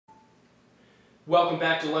Welcome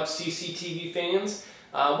back, Deluxe CCTV fans.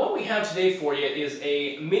 What we have today for you is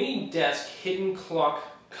a mini desk hidden clock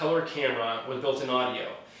color camera with built-in audio.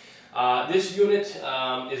 This unit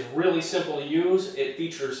is really simple to use. It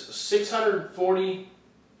features 640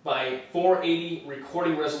 by 480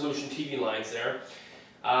 recording resolution TV lines there.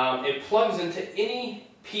 It plugs into any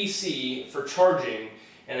PC for charging,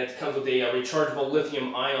 and it comes with a rechargeable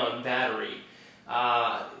lithium-ion battery.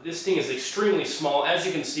 This thing is extremely small. As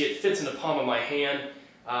you can see, it fits in the palm of my hand.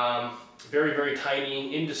 Very, very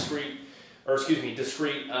tiny, discreet. This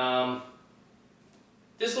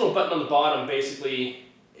little button on the bottom basically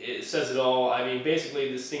it says it all. I mean,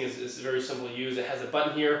 basically this thing is very simple to use. It has a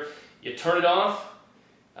button here. You turn it off.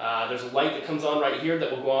 There's a light that comes on right here that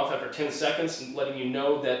will go off after 10 seconds, letting you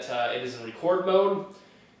know that it is in record mode.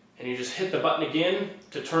 And you just hit the button again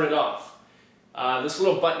to turn it off. This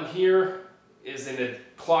little button here is in a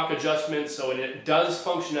clock adjustment, so it does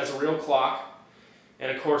function as a real clock.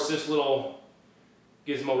 And of course, this little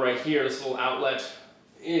gizmo right here, this little outlet,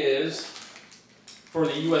 is for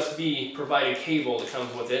the USB provided cable that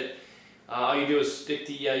comes with it. All you do is stick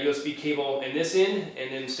the USB cable in this end,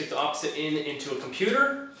 and then stick the opposite end into a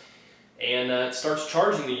computer, and it starts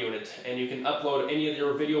charging the unit. And you can upload any of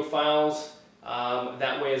your video files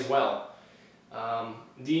that way as well.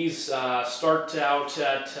 These start out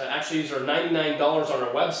at, actually these are $99 on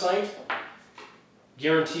our website,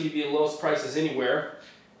 guaranteed to be the lowest prices anywhere.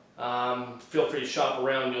 Feel free to shop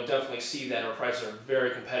around, you'll definitely see that our prices are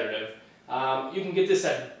very competitive. You can get this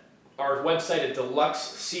at our website at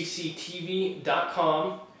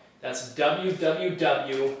deluxecctv.com. That's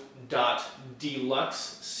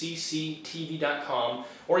www.deluxecctv.com,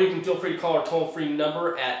 or you can feel free to call our toll-free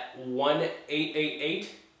number at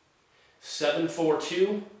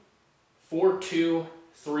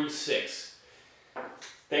 1-888-742-4236.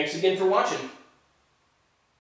 Thanks again for watching.